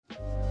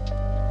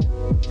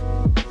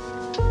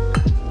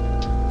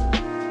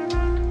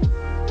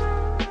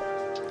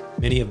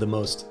Many of the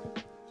most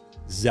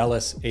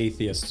zealous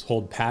atheists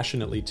hold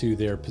passionately to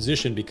their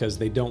position because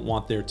they don't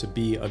want there to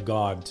be a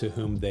God to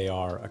whom they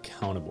are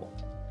accountable.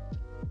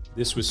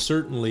 This was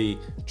certainly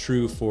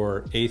true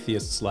for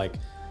atheists like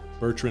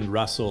Bertrand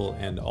Russell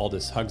and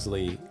Aldous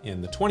Huxley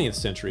in the 20th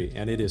century,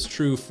 and it is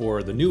true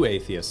for the new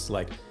atheists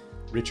like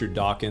Richard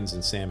Dawkins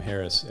and Sam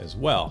Harris as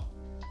well.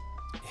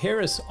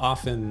 Harris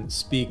often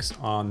speaks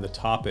on the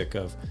topic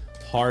of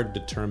hard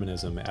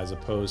determinism as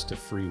opposed to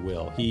free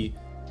will. He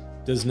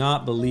does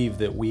not believe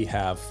that we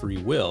have free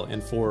will.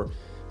 And for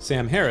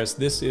Sam Harris,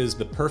 this is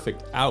the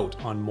perfect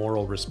out on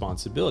moral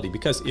responsibility,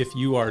 because if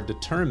you are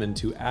determined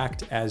to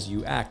act as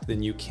you act,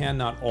 then you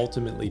cannot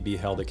ultimately be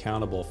held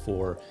accountable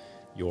for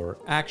your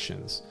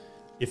actions.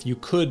 If you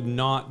could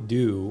not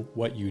do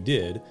what you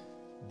did,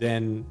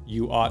 then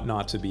you ought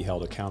not to be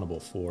held accountable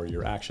for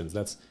your actions.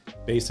 That's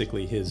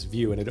basically his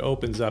view. And it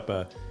opens up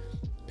a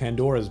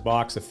Pandora's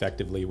box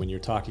effectively when you're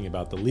talking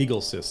about the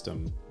legal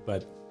system.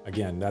 But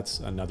again,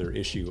 that's another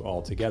issue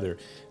altogether.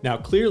 Now,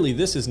 clearly,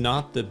 this is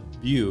not the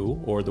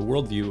view or the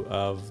worldview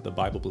of the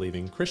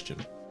Bible-believing Christian.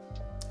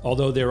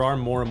 Although there are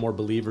more and more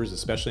believers,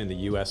 especially in the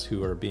U.S.,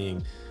 who are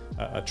being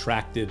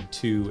attracted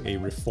to a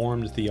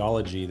reformed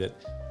theology that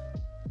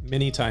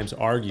many times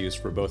argues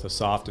for both a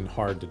soft and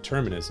hard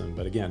determinism.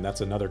 But again,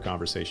 that's another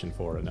conversation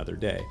for another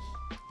day.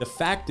 The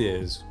fact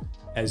is,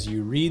 as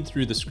you read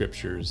through the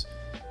scriptures,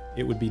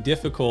 it would be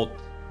difficult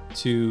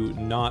to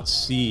not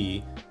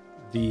see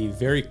the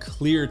very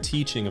clear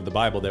teaching of the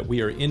Bible that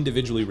we are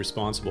individually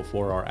responsible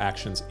for our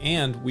actions,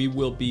 and we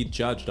will be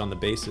judged on the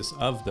basis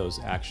of those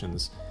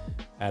actions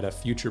at a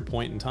future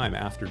point in time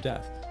after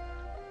death.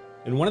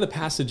 And one of the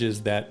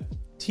passages that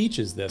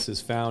teaches this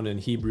is found in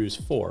Hebrews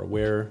 4,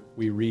 where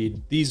we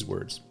read these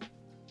words: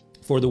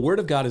 "For the word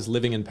of God is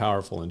living and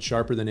powerful and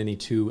sharper than any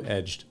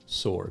two-edged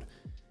sword,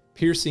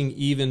 piercing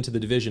even to the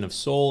division of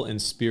soul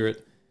and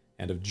spirit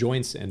and of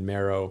joints and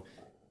marrow,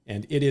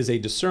 and it is a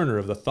discerner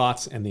of the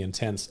thoughts and the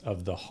intents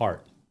of the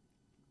heart."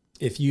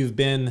 If you've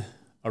been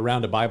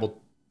around a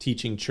Bible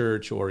teaching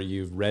church or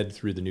you've read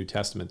through the New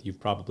Testament, you've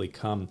probably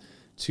come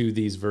to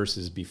these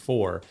verses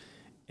before.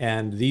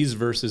 And these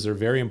verses are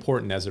very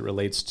important as it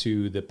relates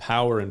to the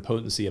power and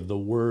potency of the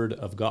Word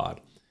of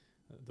God.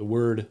 The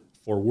word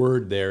for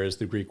word there is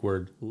the Greek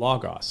word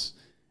logos.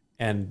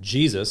 And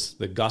Jesus,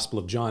 the Gospel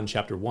of John,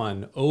 chapter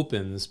 1,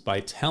 opens by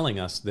telling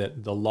us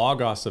that the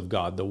logos of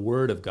God, the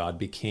Word of God,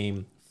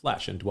 became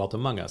flesh and dwelt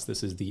among us.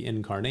 This is the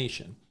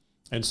incarnation.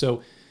 And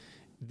so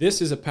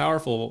this is a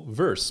powerful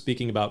verse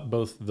speaking about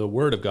both the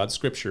Word of God,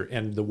 Scripture,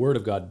 and the Word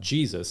of God,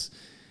 Jesus,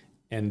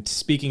 and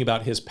speaking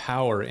about his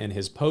power and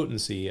his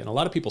potency. And a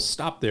lot of people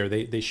stop there.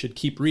 They should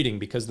keep reading,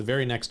 because the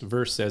very next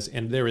verse says,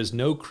 "And there is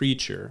no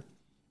creature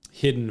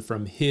hidden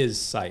from his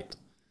sight."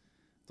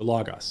 The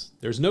Logos.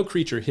 There's no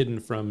creature hidden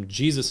from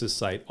Jesus'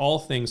 sight. All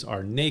things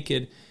are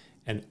naked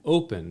and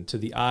open to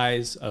the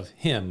eyes of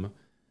him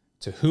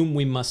to whom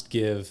we must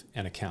give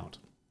an account.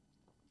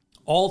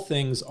 All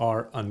things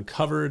are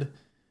uncovered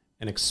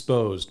and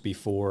exposed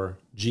before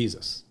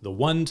Jesus, the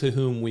one to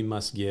whom we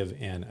must give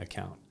an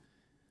account.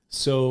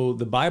 So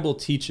the Bible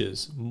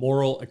teaches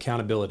moral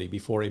accountability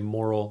before a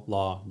moral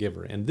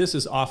lawgiver, and this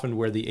is often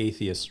where the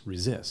atheists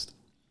resist.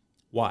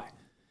 Why?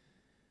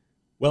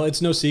 Well,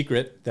 it's no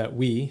secret that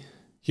we,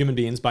 human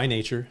beings by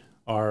nature,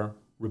 are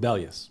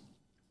rebellious.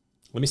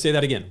 Let me say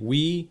that again.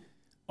 We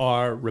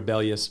are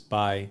rebellious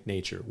by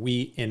nature.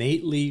 We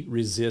innately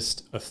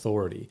resist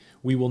authority.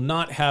 We will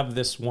not have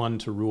this one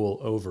to rule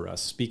over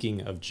us, speaking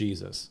of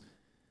Jesus.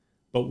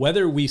 But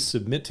whether we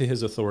submit to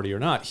his authority or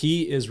not,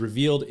 he is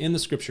revealed in the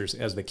scriptures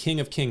as the King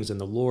of Kings and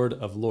the Lord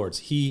of Lords.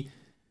 He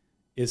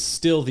is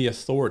still the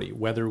authority,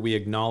 whether we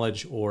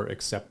acknowledge or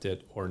accept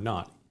it or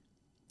not.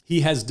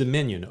 He has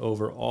dominion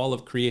over all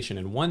of creation,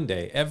 and one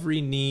day every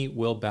knee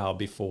will bow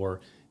before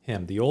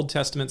him. The Old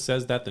Testament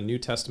says that, the New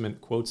Testament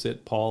quotes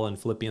it, Paul in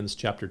Philippians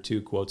chapter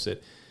 2 quotes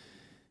it.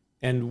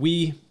 And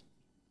we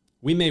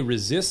may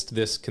resist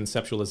this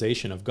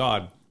conceptualization of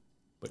God,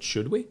 but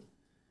should we?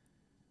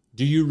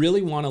 Do you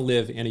really want to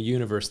live in a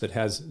universe that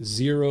has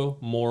zero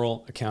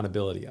moral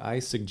accountability? I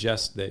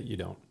suggest that you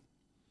don't.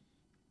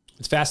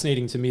 It's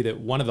fascinating to me that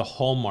one of the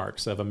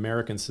hallmarks of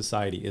American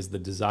society is the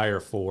desire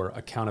for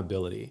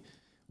accountability.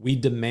 We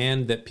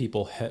demand that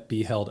people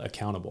be held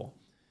accountable.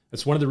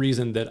 That's one of the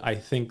reasons that I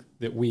think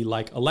that we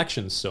like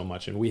elections so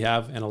much, and we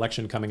have an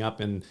election coming up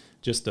in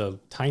just a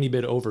tiny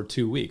bit over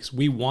 2 weeks.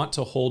 We want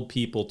to hold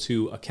people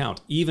to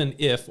account, even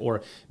if,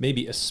 or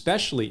maybe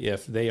especially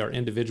if, they are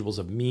individuals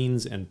of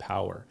means and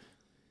power.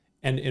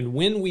 And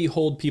when we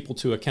hold people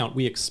to account,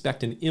 we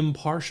expect an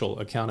impartial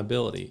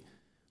accountability.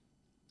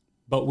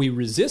 But we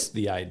resist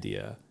the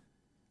idea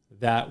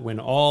that when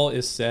all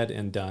is said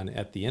and done,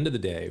 at the end of the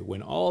day,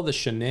 when all the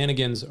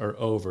shenanigans are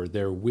over,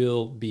 there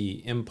will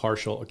be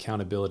impartial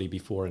accountability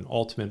before an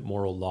ultimate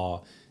moral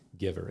law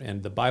giver.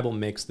 And the Bible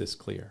makes this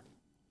clear.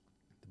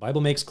 The Bible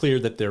makes clear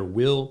that there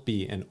will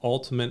be an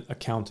ultimate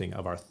accounting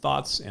of our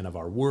thoughts and of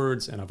our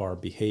words and of our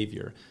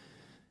behavior.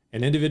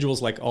 And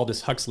individuals like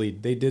Aldous Huxley,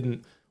 they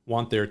didn't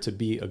want there to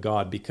be a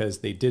God because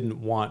they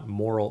didn't want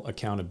moral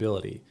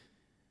accountability.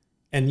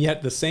 And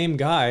yet the same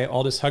guy,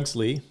 Aldous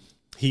Huxley,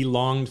 he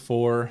longed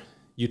for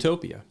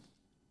utopia.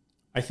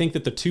 I think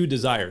that the two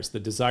desires, the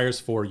desires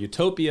for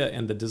utopia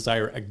and the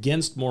desire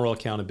against moral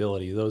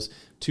accountability, those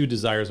two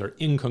desires are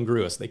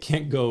incongruous. They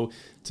can't go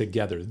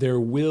together. There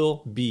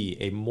will be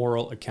a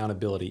moral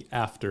accountability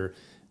after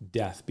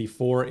death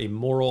before a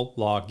moral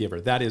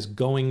lawgiver. That is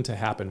going to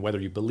happen, whether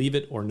you believe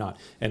it or not.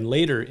 And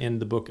later in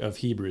the book of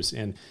Hebrews,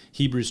 in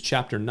Hebrews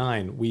chapter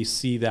 9, we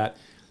see that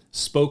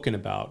spoken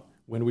about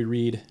when we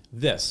read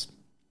this.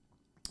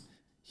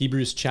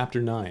 Hebrews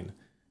chapter 9,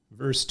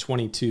 verse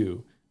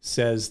 22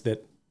 says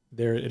that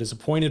it is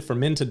appointed for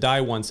men to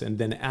die once, and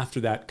then after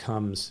that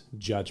comes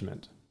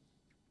judgment.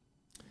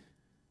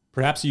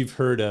 Perhaps you've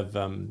heard of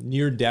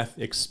near-death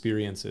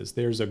experiences.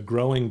 There's a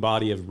growing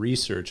body of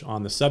research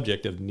on the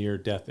subject of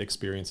near-death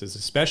experiences,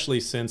 especially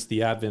since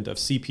the advent of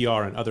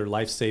CPR and other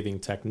life-saving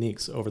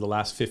techniques over the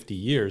last 50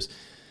 years.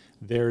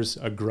 There's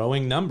a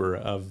growing number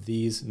of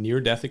these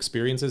near-death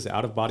experiences,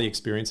 out-of-body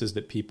experiences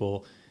that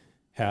people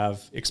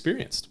have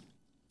experienced.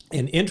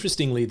 And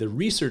interestingly, the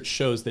research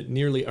shows that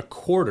nearly a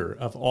quarter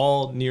of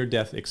all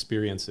near-death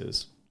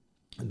experiences,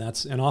 and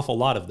that's an awful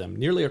lot of them,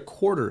 nearly a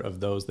quarter of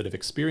those that have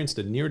experienced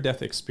a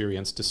near-death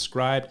experience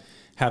described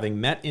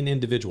having met an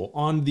individual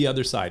on the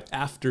other side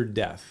after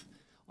death,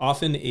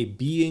 often a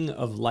being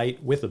of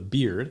light with a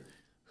beard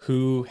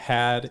who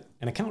had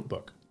an account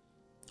book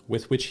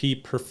with which he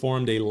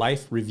performed a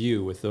life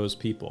review with those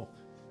people.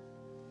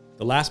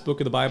 The last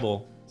book of the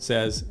Bible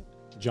says,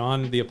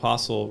 John the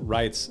Apostle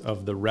writes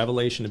of the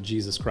revelation of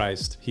Jesus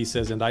Christ. He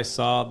says, "And I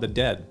saw the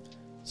dead,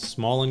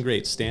 small and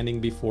great,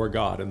 standing before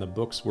God, and the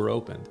books were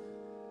opened.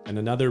 And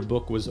another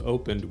book was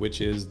opened,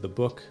 which is the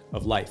book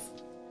of life.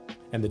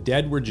 And the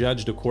dead were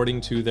judged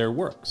according to their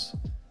works,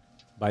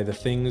 by the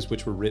things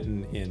which were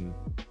written in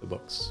the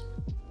books."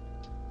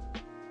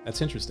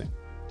 That's interesting.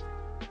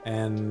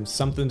 And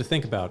something to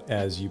think about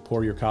as you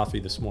pour your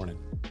coffee this morning.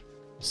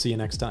 See you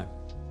next time.